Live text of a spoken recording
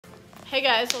Hey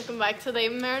guys, welcome back to the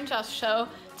Ava Mary and Josh show.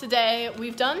 Today,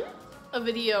 we've done a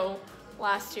video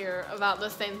last year about the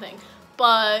same thing,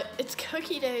 but it's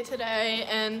cookie day today,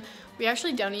 and we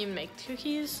actually don't even make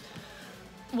cookies.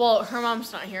 Well, her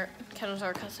mom's not here. Kendall's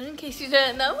our cousin, in case you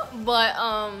didn't know, but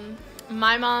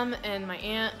my mom and my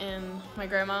aunt and my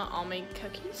grandma all make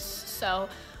cookies. So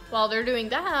while they're doing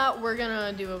that, we're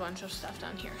gonna do a bunch of stuff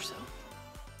down here, so.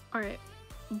 All right,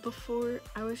 before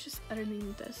I was just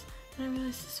editing this, and I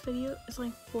realized this video is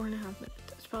like 4.5 minutes.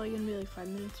 It's probably gonna be like 5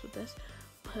 minutes with this,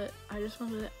 but I just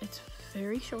wanted to, it's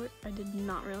very short. I did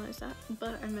not realize that,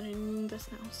 but I'm editing this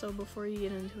now. So before you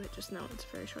get into it, just know it's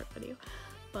a very short video.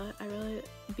 But I really,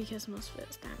 because most of it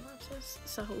is time lapses,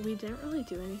 so we didn't really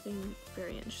do anything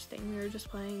very interesting. We were just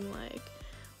playing, like,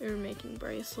 we were making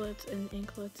bracelets and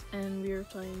anklets, and we were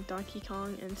playing Donkey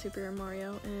Kong and Super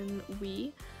Mario and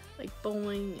Wii, like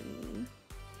bowling and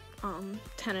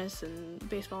tennis and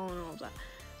baseball and all of that.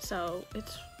 So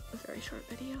it's a very short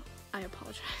video. I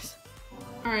apologize.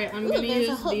 Alright, I'm gonna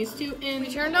use these two, and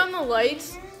we turned on the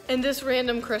lights and this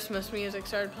random Christmas music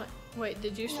started playing. Wait,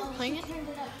 did you start playing it?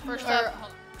 First up,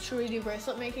 should we do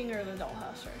bracelet making or the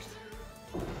dollhouse first?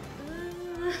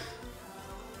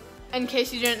 In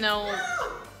case you didn't know,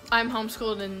 I'm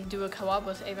homeschooled and do a co-op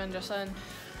with Ava and Jessa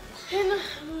in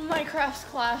my crafts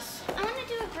class. I want to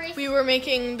do a bracelet. We were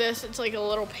making this, it's like a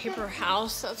little paper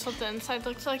house. That's what the inside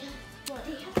looks like.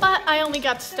 But I only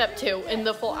got to step 2 in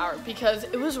the full hour because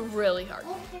it was really hard.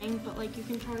 But like you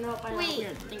can turn it up by Wait, that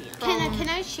weird thingy. can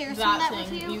I share some of that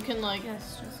with you? You can like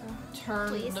turn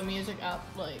Please. the music up,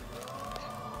 like.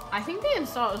 I think they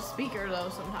install a speaker though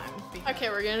sometimes. Okay,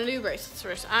 we're gonna do bracelets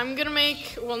first. I'm gonna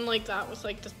make one like that with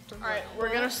like the. All right,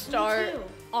 we're gonna start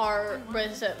our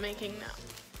bracelet making now.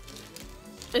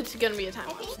 It's gonna be a time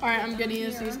lapse. All right, I'm gonna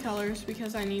use these colors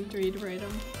because I need 3 to braid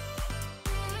them.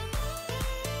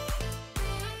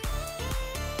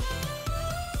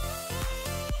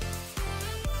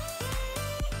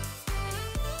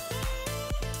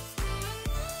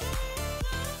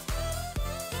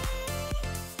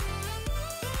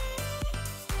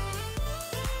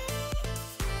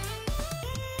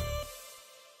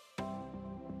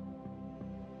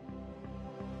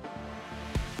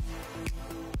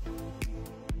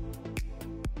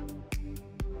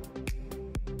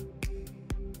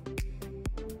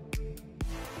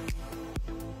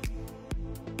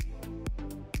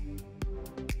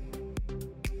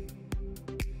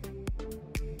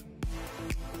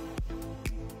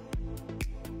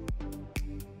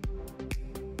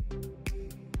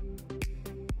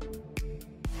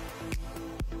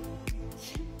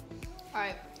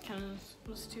 Alright, kind of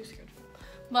was too scared.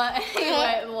 But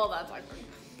anyway, well, that's awkward.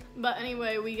 But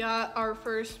anyway, we got our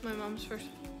first, my mom's first.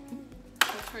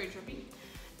 That's pretty drippy.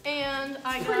 And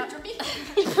I got,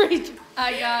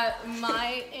 I got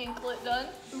my anklet done.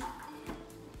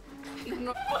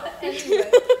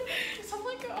 Anyway,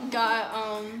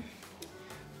 got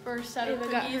first set of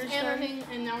cookies and everything,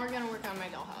 and now we're gonna work on my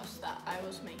dollhouse that I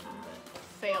was making but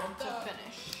failed to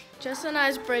finish. Jess and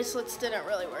I's bracelets didn't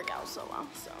really work out so well,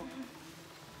 so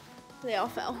they all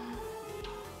fell.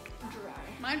 Dry.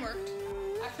 Mine worked.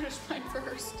 I finished mine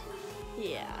first.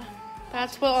 Yeah,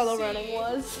 that's what all the running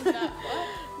was.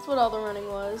 That's what all the running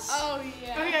was. Oh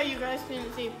yeah. Oh yeah, you guys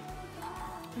couldn't see,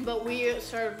 but we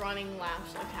started running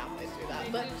laps like halfway through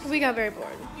that. But We got very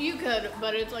bored. you could,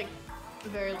 but it's like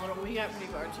very little. We got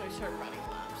pretty bored, so we started running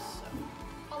laps. So.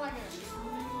 Oh my gosh.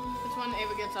 It's when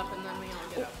Ava gets up and then we all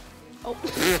get up. Oh.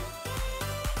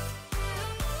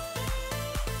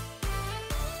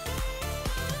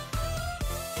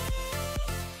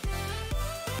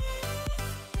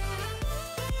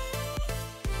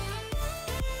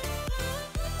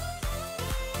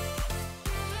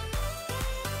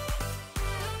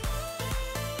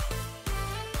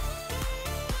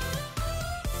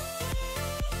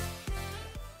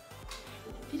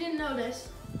 If you didn't notice,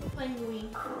 we're playing Wii.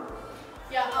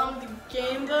 Yeah, the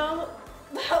game though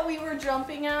that we were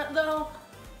jumping at though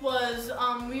was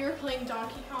we were playing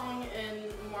Donkey Kong and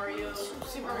Mario,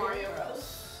 Super Mario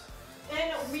Bros.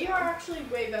 And we are actually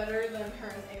way better than her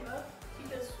and Ava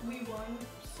because we won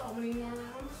so many more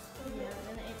rounds. Yeah,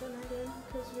 and Ava and I did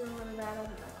because we were really bad at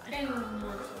it. And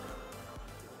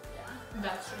yeah,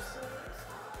 that's just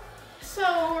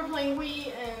so we're playing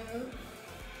Wii and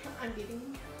I'm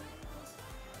beating.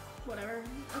 Whatever.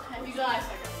 Okay. You guys,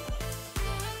 I got you.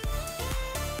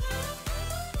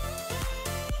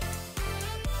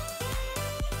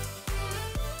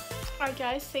 Alright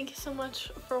guys, thank you so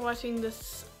much for watching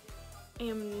this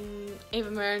Ava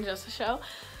Mary and Jessa show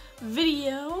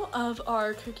video of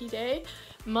our cookie day.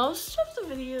 Most of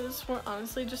the videos were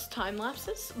honestly just time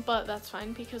lapses, but that's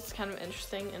fine because it's kind of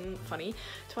interesting and funny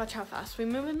to watch how fast we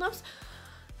move in those.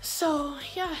 So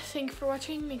yeah, thank you for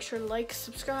watching. Make sure to like,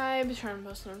 subscribe, turn on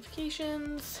post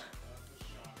notifications.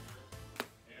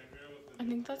 I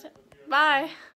think that's it. Bye.